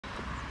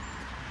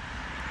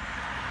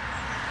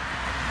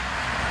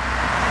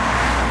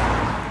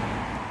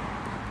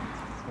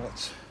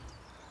What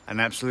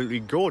an absolutely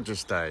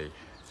gorgeous day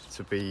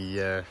to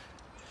be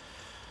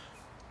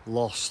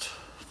lost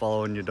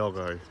following your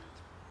doggo.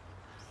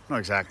 Not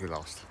exactly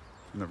lost,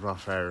 in the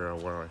rough area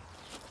where I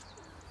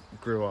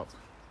grew up,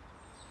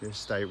 the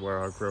estate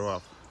where I grew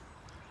up.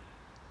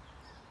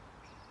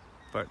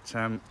 But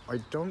I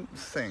don't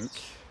think,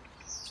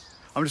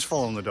 I'm just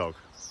following the dog,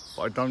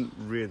 but I don't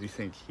really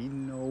think he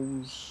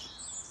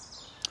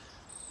knows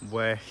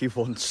where he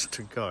wants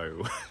to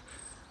go.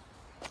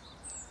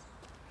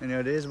 Any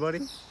ideas,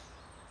 buddy?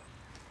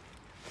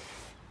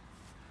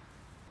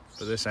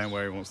 But this ain't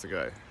where he wants to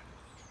go.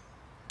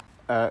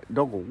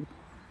 Doggle,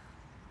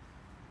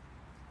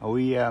 are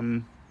we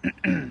gonna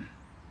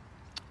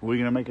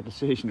make a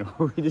decision, or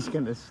are we just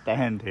gonna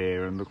stand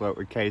here and look like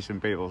we're casing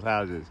people's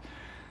houses?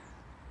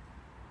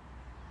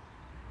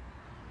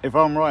 If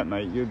I'm right,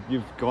 mate,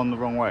 you've gone the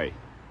wrong way.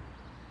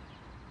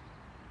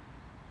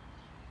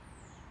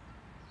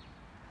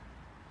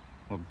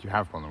 Well, you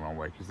have gone the wrong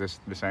way, because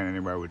this ain't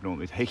anywhere we'd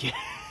normally take it.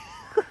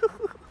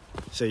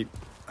 See,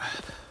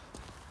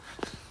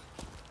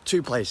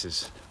 two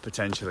places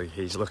potentially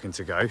he's looking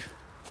to go.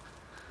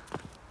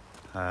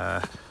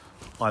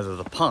 Either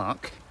the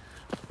park,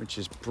 which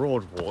is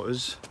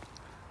Broadwaters,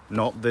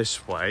 not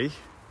this way,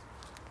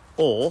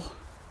 or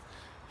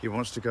he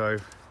wants to go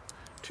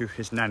to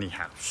his nanny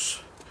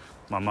house,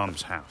 my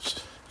mum's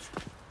house.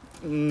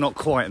 Not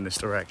quite in this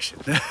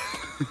direction.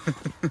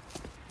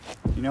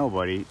 You know,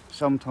 buddy,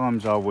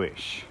 sometimes I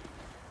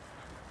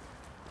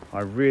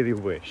really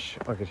wish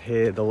I could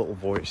hear the little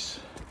voice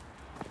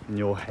in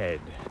your head.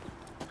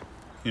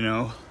 You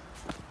know,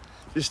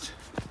 just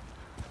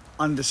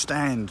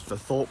understand the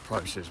thought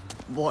process.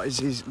 What is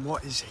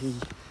he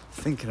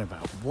thinking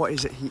about? What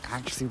is it he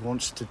actually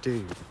wants to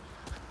do?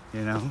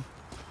 You know,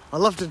 I'd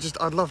love to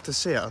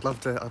see it. I'd love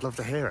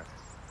to hear it.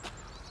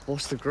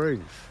 What's the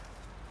groove?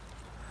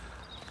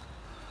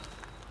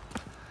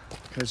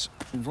 Because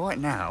right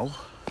now,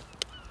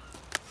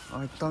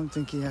 I don't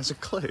think he has a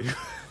clue.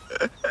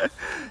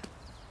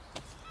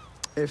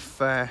 If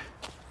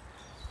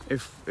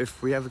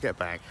we ever get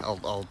back,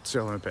 I'll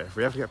tell him a bit. If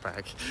we ever get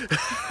back,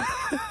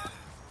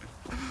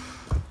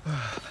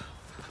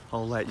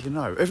 I'll let you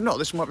know. If not,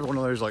 this might be one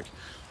of those like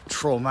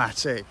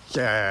traumatic.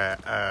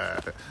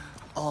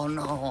 Oh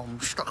no,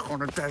 I'm stuck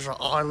on a desert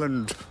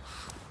island.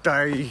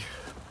 Day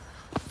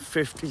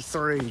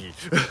 53.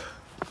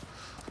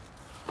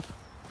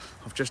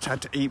 I've just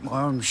had to eat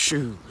my own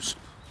shoes.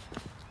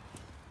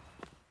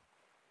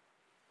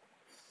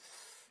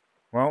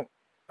 Well,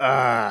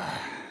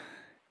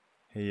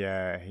 he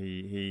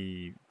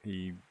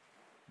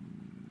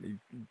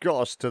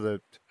got us to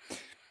the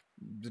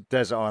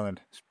desert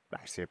island. It's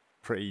actually a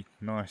pretty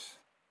nice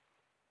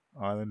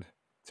island,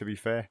 to be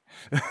fair.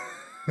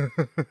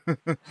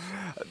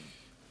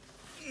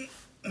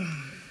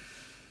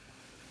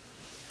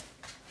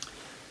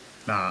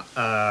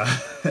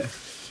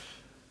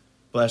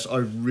 Bless, I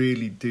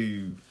really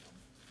do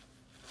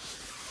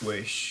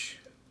wish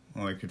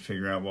I could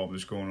figure out what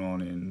was going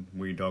on in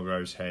wee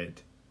doggo's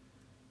head,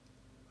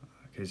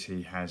 because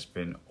he has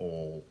been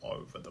all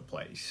over the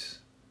place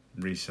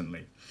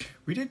recently.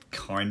 We did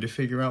kind of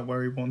figure out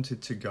where he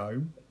wanted to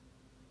go,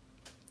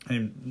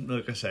 and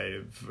like I say,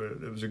 it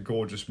was a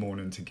gorgeous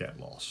morning to get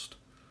lost,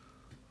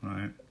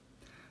 right?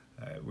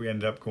 We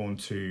ended up going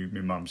to my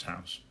mum's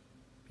house.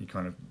 He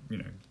kind of, you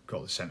know,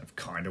 got the scent of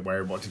kind of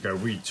where he wanted to go.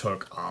 We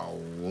took a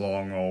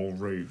long old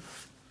route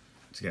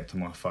to get to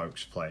my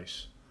folks'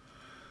 place.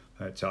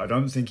 But I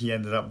don't think he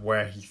ended up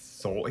where he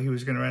thought he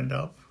was going to end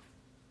up.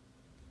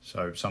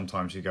 So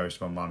sometimes he goes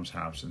to my mum's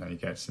house and then he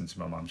gets into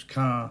my mum's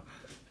car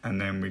and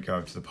then we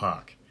go to the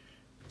park.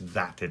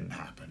 That didn't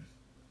happen.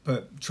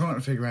 But trying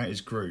to figure out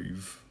his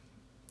groove,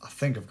 I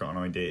think I've got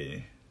an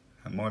idea.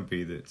 It might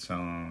be that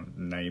our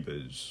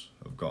neighbours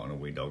have gotten a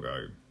wee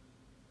doggo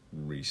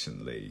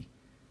recently.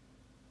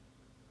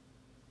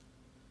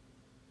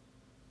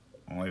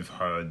 I've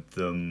heard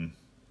them,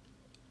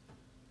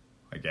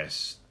 I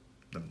guess,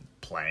 them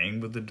playing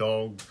with the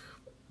dog,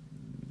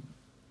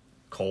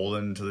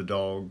 calling to the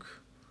dog,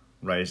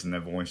 raising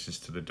their voices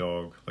to the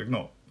dog. Like,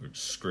 not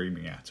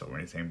screaming at it or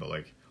anything, but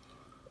like,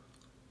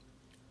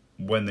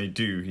 when they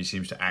do, he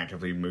seems to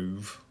actively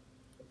move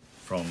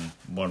from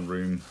one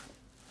room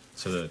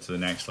to the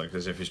next, like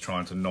as if he's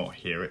trying to not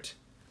hear it,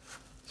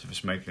 as if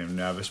it's making him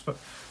nervous. But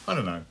I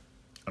don't know.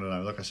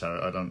 Like I said,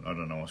 I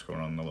don't know what's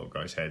going on in the little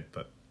guy's head,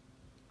 but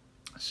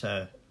it's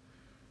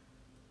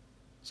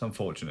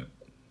unfortunate,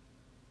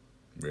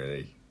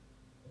 really,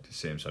 to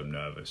see him so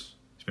nervous.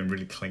 He's been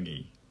really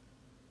clingy,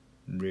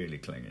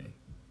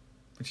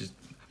 which is,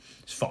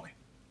 it's fine.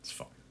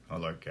 I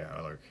like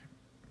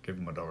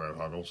giving my doggo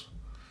huggles.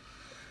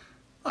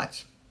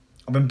 Right,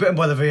 I've been bitten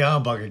by the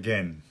VR bug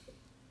again.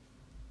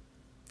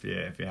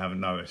 Yeah, if you haven't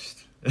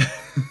noticed.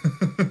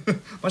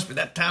 Must be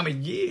that time of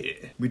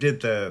year. We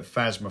did the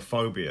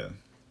Phasmophobia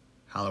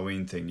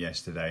Halloween thing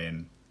yesterday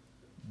and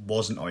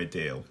wasn't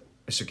ideal.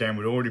 It's a game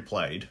we'd already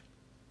played.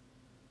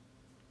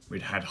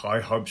 We'd had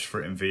high hopes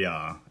for it in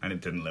VR and it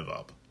didn't live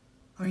up.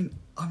 I mean,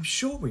 I'm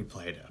sure we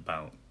played it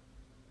about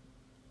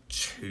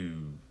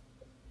 2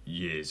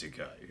 years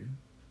ago.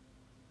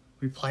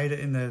 We played it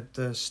in the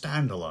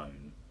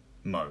standalone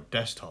mode,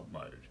 desktop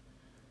mode.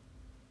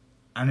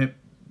 And it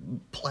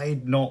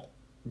played not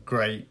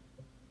great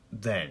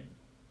then.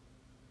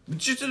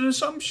 Just an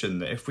assumption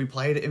that if we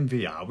played it in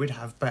VR, we'd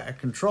have better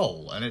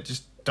control, and it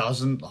just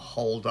doesn't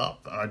hold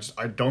up.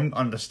 I don't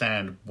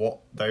understand what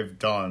they've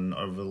done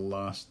over the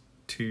last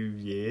 2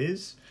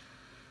 years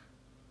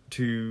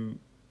to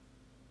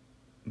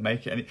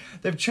make it any...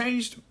 They've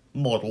changed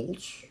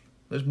models.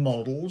 There's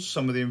models.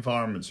 Some of the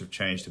environments have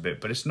changed a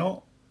bit, but it's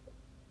not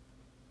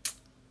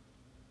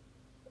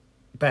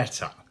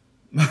better.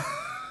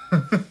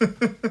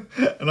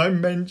 And I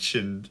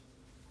mentioned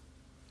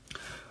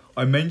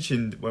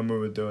when we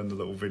were doing the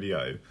little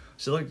video,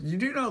 so like, you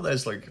do know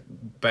there's like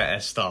better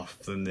stuff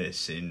than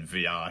this in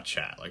VR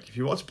chat. Like, if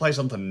you want to play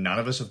something none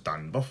of us have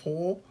done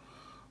before,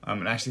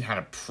 and actually had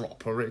a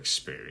proper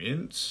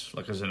experience,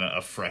 like as in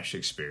a fresh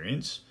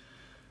experience,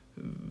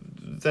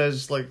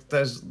 there's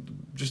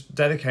just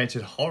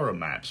dedicated horror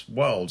maps,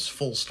 worlds,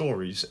 full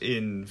stories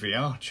in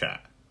VR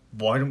chat.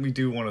 Why don't we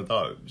do one of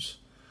those?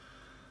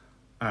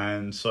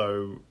 And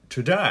so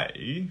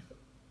today,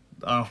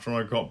 after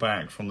I got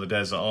back from the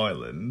desert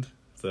island,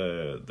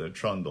 the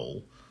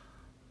Trundle,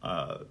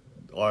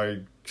 I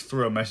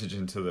threw a message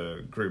into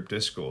the group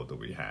Discord that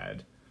we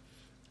had,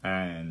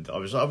 and I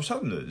was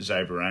hoping that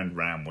Zebra and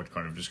Ram would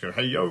kind of just go,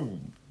 hey, yo,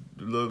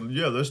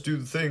 yeah, let's do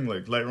the thing,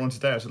 like, later on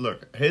today. I said,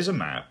 look, here's a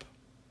map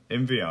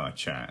in VR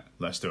chat,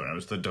 let's do it. And it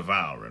was the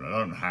Devourer, and I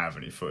don't have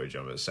any footage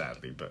of it,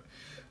 sadly, but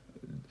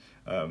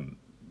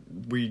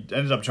we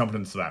ended up jumping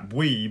into that.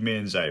 Me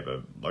and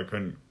Zebra, I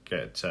couldn't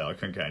get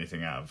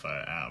anything out of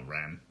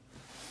Ram,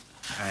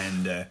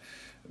 and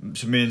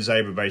so me and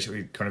Zebra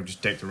basically kind of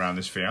just dicked around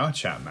this VR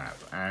chat map,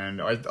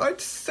 and I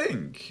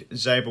think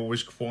Zebra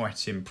was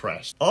quite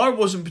impressed. I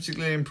wasn't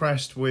particularly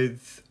impressed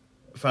with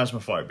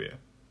Phasmophobia.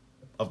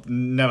 I've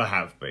never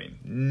have been.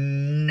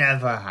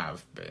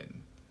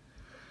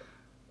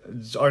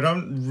 I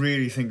don't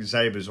really think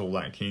Zebra's all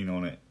that keen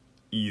on it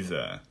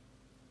either,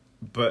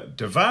 but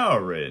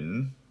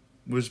Devouring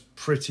was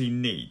pretty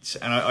neat,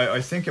 and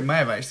I think it may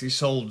have actually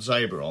sold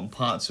Zebra on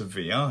parts of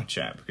VR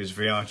chat, because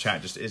VR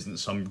chat just isn't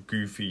some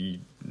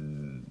goofy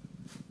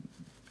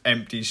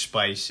empty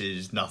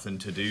spaces, nothing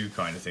to do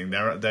kind of thing.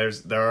 There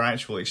are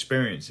actual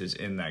experiences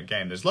in that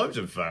game. There's loads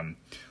of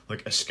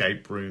like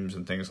escape rooms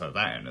and things like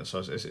that in it, so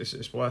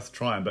it's worth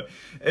trying. But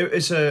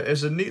it's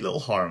a neat little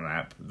horror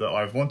map that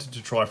I've wanted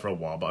to try for a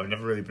while, but I've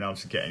never really been able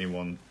to get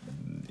anyone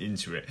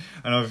into it,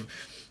 and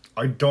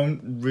I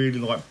don't really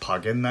like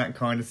pugging that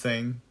kind of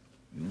thing,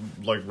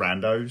 like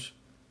randos.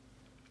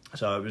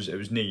 So it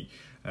was neat.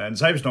 And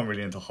Zabe's not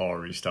really into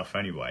horror-y stuff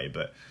anyway,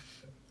 but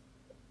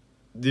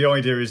the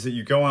idea is that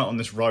you go out on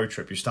this road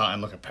trip, you start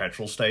in like a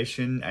petrol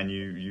station, and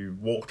you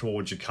walk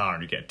towards your car,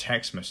 and you get a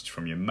text message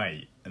from your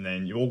mate, and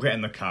then you all get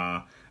in the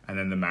car, and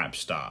then the map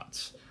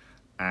starts.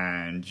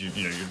 And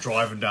you're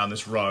driving down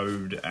this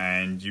road,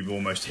 and you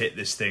almost hit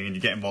this thing, and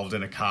you get involved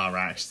in a car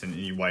accident,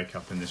 and you wake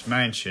up in this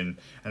mansion.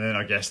 And then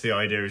I guess the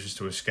idea is just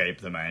to escape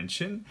the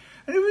mansion.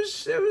 And it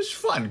was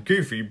fun,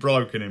 goofy,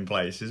 broken in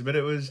places, but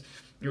it was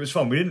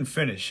fun. We didn't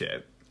finish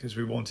it because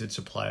we want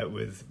to play it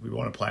with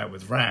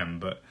Ram,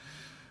 but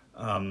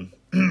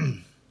the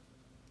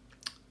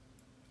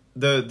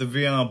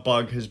VR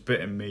bug has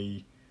bitten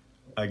me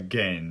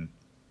again.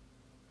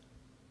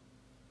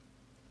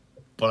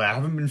 But I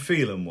haven't been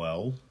feeling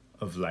well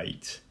of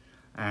late,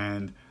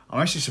 and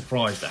I'm actually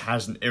surprised it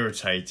hasn't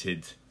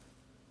irritated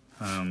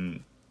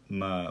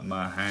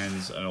my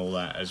hands and all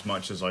that as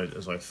much as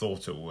I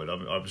thought it would.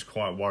 I was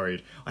quite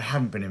worried. I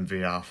haven't been in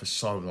VR for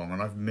so long,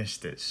 and I've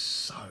missed it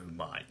so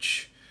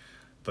much.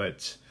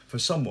 But for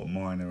somewhat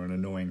minor and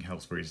annoying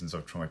health reasons,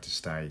 I've tried to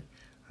stay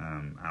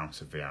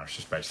out of VR. It's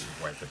just basically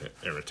the way that it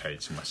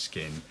irritates my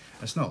skin.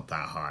 It's not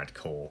that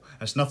hardcore.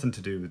 It's nothing to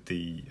do with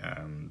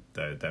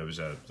there was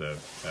a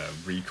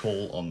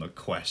recall on the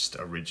Quest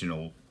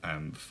original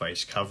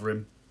face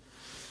covering,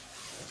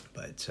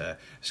 but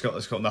it's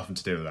got nothing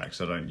to do with that, because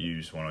I don't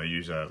use one. I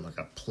use a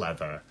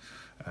pleather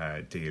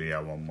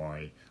dealio on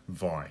my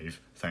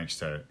Vive, thanks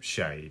to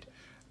Shade,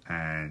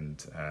 and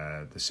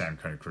the same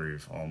kind of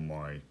groove on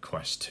my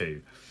Quest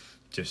 2.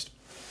 Just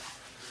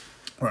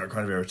where it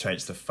kind of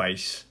irritates the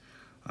face.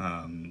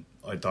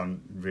 I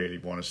don't really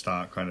want to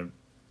start kind of,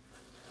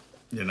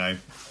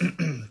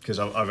 because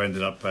I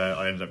ended up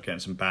getting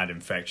some bad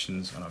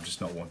infections, and I've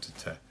just not wanted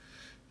to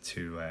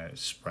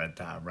spread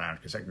that around,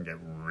 because that can get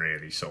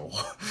really sore.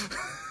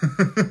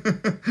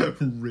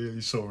 Really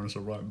sore, and it's a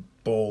right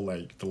ball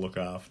ache to look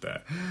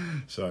after.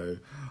 So,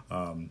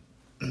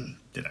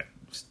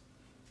 it's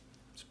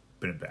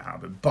been a bit out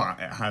of it, but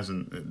it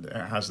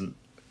hasn't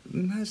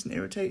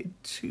irritated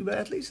too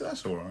badly, so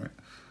that's all right.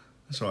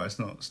 That's all right. It's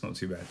not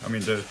too bad. I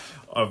mean,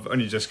 I've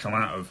only just come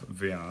out of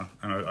VR,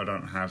 and I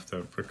don't have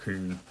the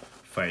raccoon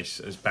face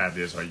as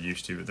badly as I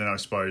used to. But then I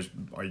suppose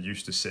I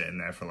used to sit in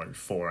there for like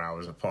 4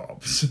 hours a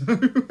pop. So.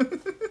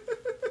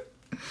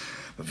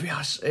 But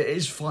VR, it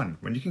is fun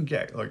when you can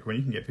get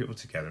people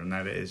together, and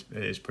that it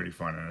is pretty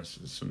fun. And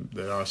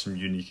there are some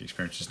unique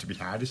experiences to be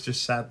had. It's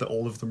just sad that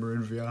all of them are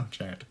in VR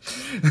chat.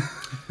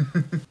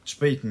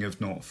 Speaking of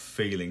not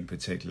feeling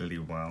particularly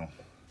well,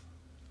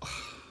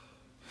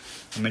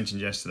 I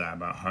mentioned yesterday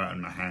about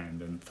hurting my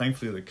hand, and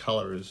thankfully the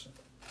colour is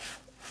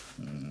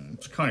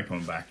it's kind of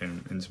coming back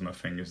into my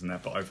fingers and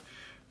that. But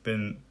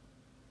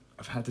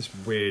I've had this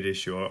weird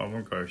issue. I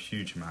won't go a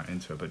huge amount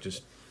into it, but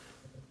just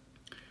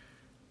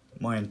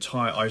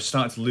I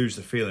started to lose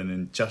the feeling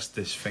in just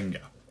this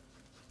finger,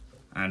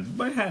 and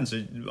my hands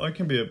I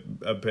can be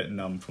a bit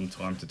numb from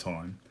time to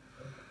time.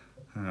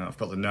 I've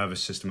got the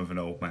nervous system of an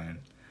old man,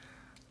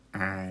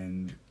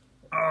 and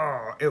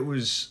it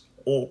was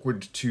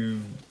awkward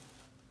to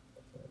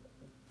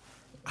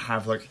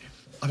have, like,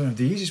 I don't know,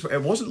 the easiest way.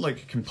 It wasn't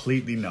like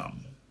completely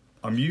numb.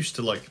 I'm used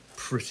to like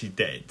pretty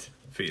dead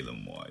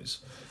feeling wise.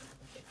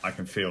 I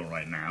can feel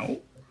right now,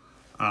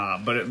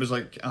 but it was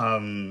like how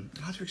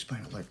to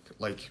explain it?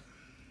 Like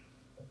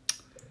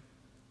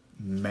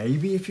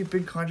maybe if you've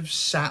been kind of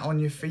sat on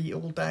your feet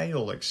all day,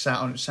 or like sat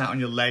on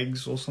your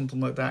legs or something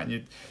like that, and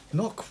you're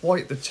not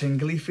quite the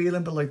tingly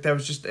feeling, but like it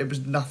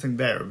was nothing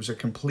there. It was a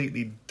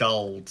completely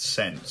dulled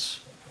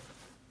sense.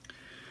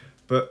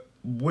 But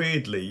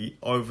weirdly,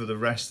 over the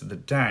rest of the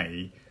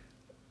day,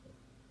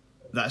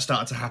 that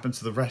started to happen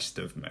to the rest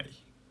of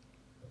me.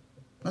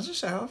 As I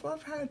say,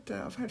 I've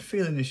had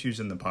feeling issues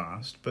in the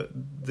past, but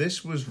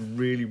this was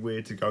really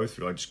weird to go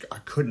through. I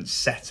couldn't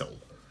settle.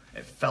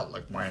 It felt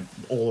like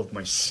all of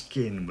my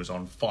skin was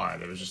on fire.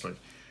 There was just like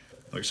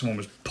someone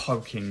was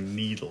poking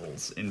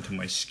needles into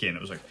my skin.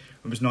 It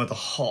was neither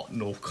hot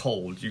nor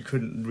cold. You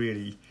couldn't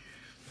really,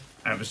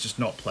 and it was just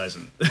not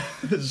pleasant.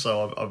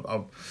 So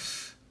I'm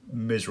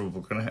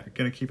miserable.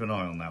 Gonna keep an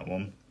eye on that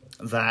one.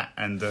 That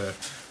and the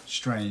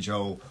strange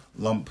old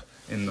lump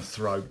in the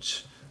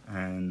throat,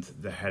 and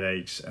the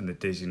headaches and the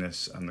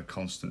dizziness and the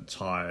constant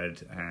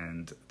tired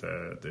and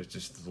the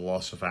just the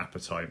loss of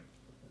appetite.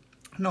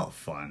 Not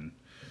fun.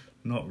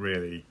 Not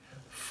really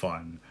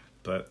fun,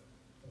 but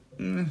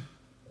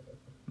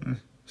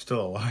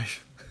still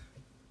alive.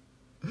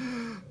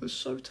 I was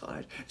so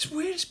tired. It's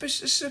weird.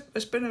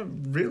 It's been a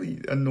really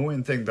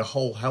annoying thing. The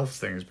whole health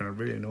thing has been a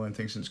really annoying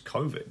thing since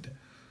COVID.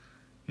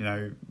 You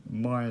know,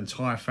 my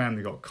entire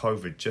family got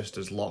COVID just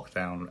as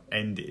lockdown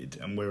ended,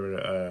 and we're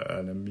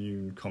an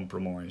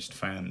immune-compromised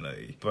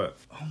family. But,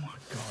 oh my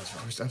God,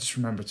 I just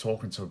remember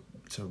talking to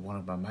one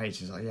of my mates.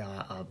 He's like,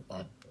 yeah,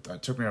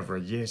 it took me over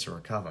a year to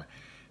recover.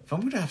 If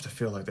I'm going to have to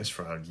feel like this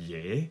for a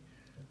year,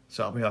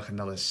 so it'll be like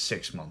another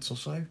 6 months or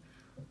so,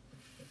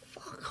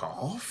 fuck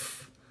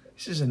off.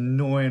 This is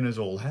annoying as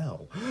all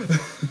hell.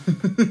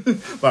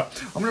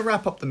 But I'm going to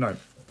wrap up the note.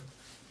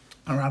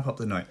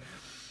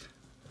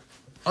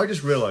 I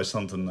just realised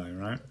something though,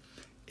 right?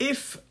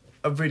 If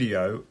a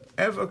video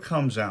ever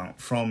comes out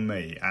from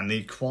me and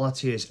the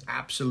quality is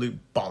absolute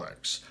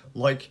bollocks,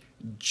 like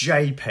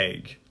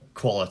JPEG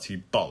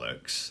quality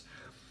bollocks,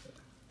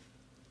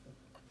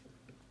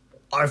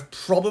 I've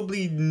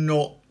probably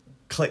not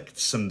clicked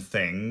some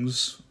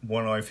things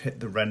when I've hit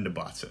the render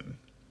button,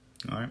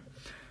 right?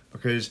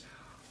 Because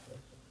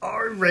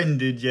I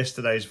rendered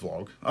yesterday's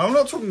vlog. I'm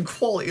not talking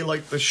quality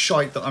like the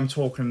shite that I'm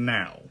talking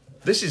now.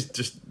 This is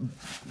just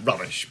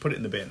rubbish, put it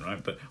in the bin,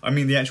 right? But I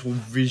mean the actual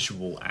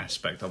visual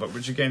aspect of it,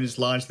 which again is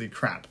largely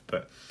crap.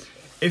 But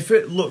if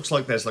it looks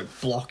like there's like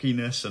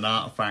blockiness and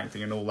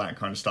artifacting and all that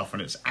kind of stuff,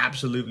 and it's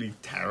absolutely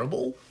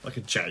terrible, like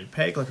a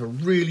JPEG, like a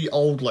really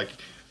old, like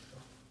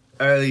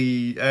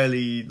early,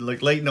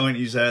 like late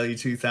 90s, early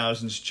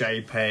 2000s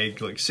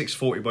JPEG, like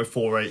 640 by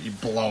 480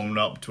 blown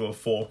up to a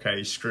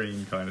 4K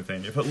screen kind of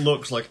thing. If it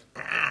looks like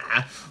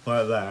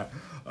that,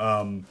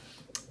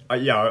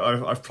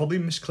 yeah, I've probably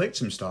misclicked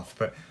some stuff,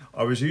 but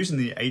I was using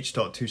the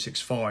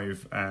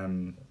H.265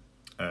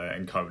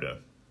 encoder.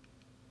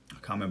 I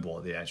can't remember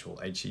what the actual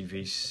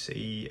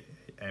HEVC,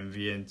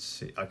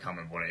 MVNC, I can't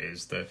remember what it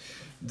is.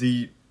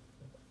 The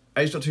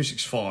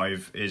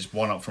H.265 is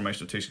one up from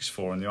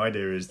H.264, and the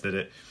idea is that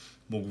it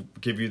will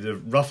give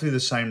you roughly the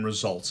same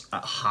results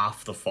at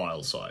half the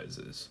file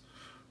sizes,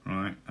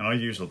 right? And I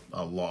use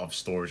a lot of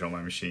storage on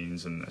my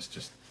machines, and it's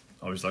just,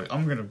 I was like,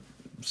 I'm going to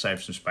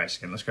save some space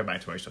again. Let's go back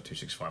to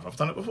H.265. I've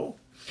done it before.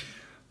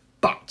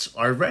 But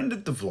I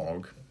rendered the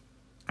vlog,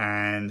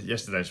 and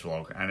yesterday's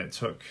vlog, and it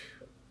took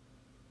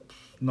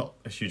not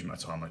a huge amount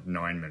of time, like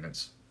 9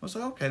 minutes. I was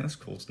like, okay, that's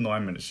cool. It's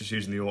 9 minutes just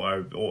using the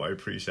auto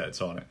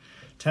presets on it.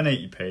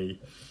 1080p.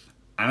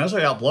 And as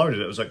I uploaded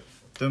it, it was like,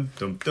 dum,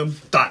 dum, dum,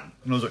 done.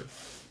 And I was like,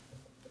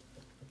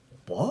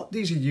 what?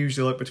 These are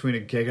usually like between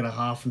 1.5 gigs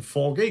and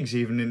 4 gigs,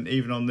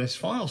 even on this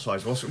file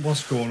size.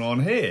 What's going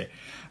on here?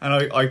 And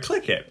I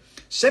click it.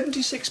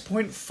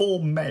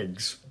 76.4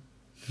 megs.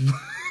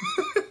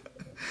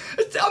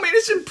 I mean,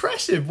 it's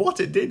impressive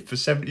what it did for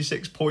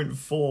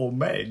 76.4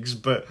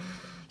 megs, but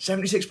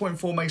 76.4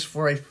 megs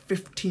for a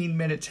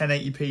 15-minute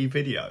 1080p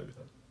video.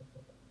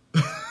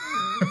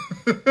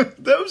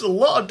 There was a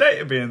lot of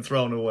data being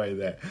thrown away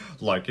there.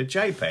 Like a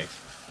JPEG.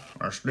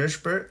 That's this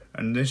bit,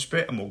 and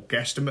we'll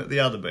guesstimate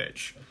the other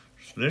bits.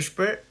 it's this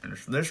bit, and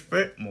it's this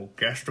bit, and we'll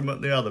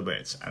guesstimate the other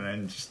bits. And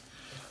then just,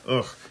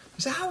 ugh.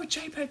 Is that how a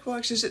JPEG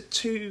works? Is it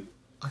two...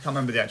 I can't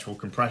remember the actual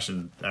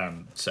compression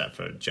set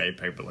for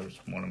JPEG, but it's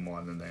 1 and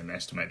 1, and then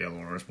estimate the other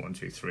one, or it's 1,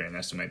 2, 3, and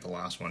estimate the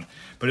last one.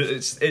 But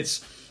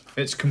it's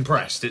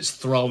compressed. It's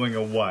throwing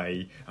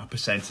away a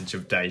percentage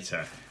of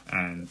data,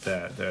 and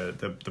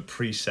the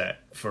preset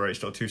for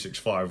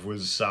H.265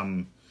 was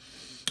oh,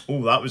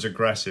 that was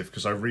aggressive,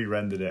 because I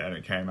re-rendered it and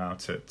it came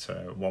out at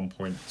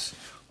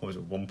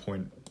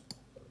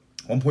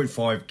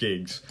 1.5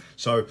 gigs.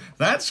 So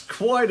that's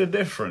quite a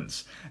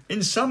difference.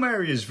 In some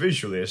areas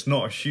visually it's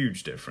not a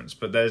huge difference,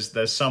 but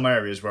there's some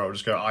areas where I'll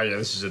just go, oh yeah,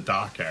 this is a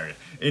dark area.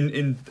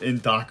 In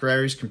darker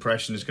areas,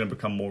 compression is going to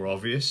become more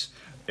obvious.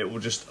 It will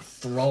just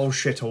throw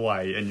shit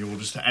away, and you will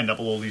just end up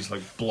with all these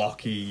like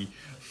blocky,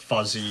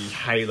 fuzzy,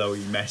 halo-y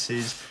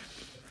messes.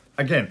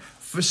 Again,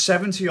 for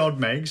 70 odd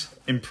megs,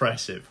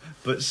 impressive,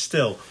 but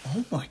still,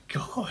 oh my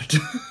god.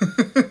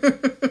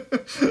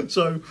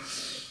 So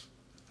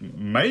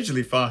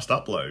majorly fast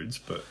uploads,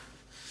 but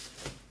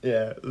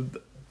yeah,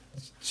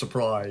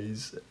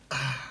 surprise.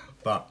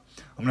 But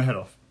I'm gonna head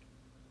off.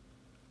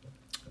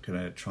 I'm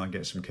gonna try and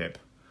get some kip.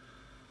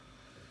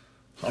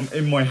 I'm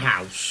in my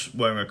house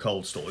wearing a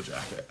cold store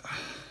jacket.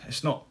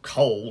 It's not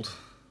cold,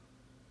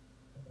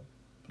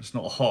 it's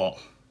not hot.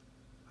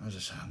 As I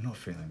say, I'm not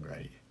feeling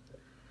great.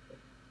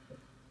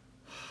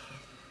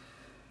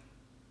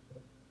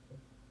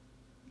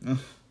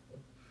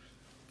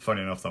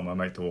 Funny enough though, my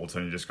mate Walter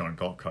only just gone and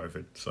got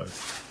COVID, so... Is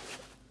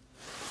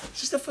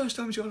this the first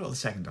time he's got it, or the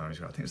second time he's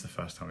got it? I think it's the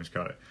first time he's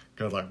got it.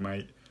 Good luck,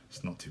 mate.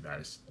 It's not too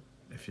bad. It's,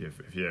 if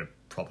you're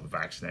proper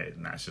vaccinated,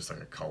 and that's just like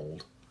a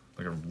cold.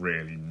 Like a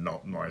really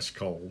not nice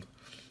cold.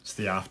 It's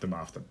the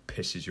aftermath that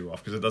pisses you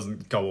off, because it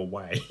doesn't go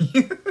away.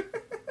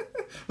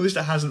 At least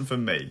it hasn't for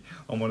me.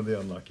 I'm one of the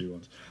unlucky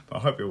ones. But I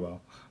hope you're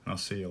well, and I'll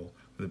see you all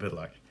with a bit of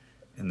luck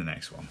in the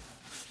next one.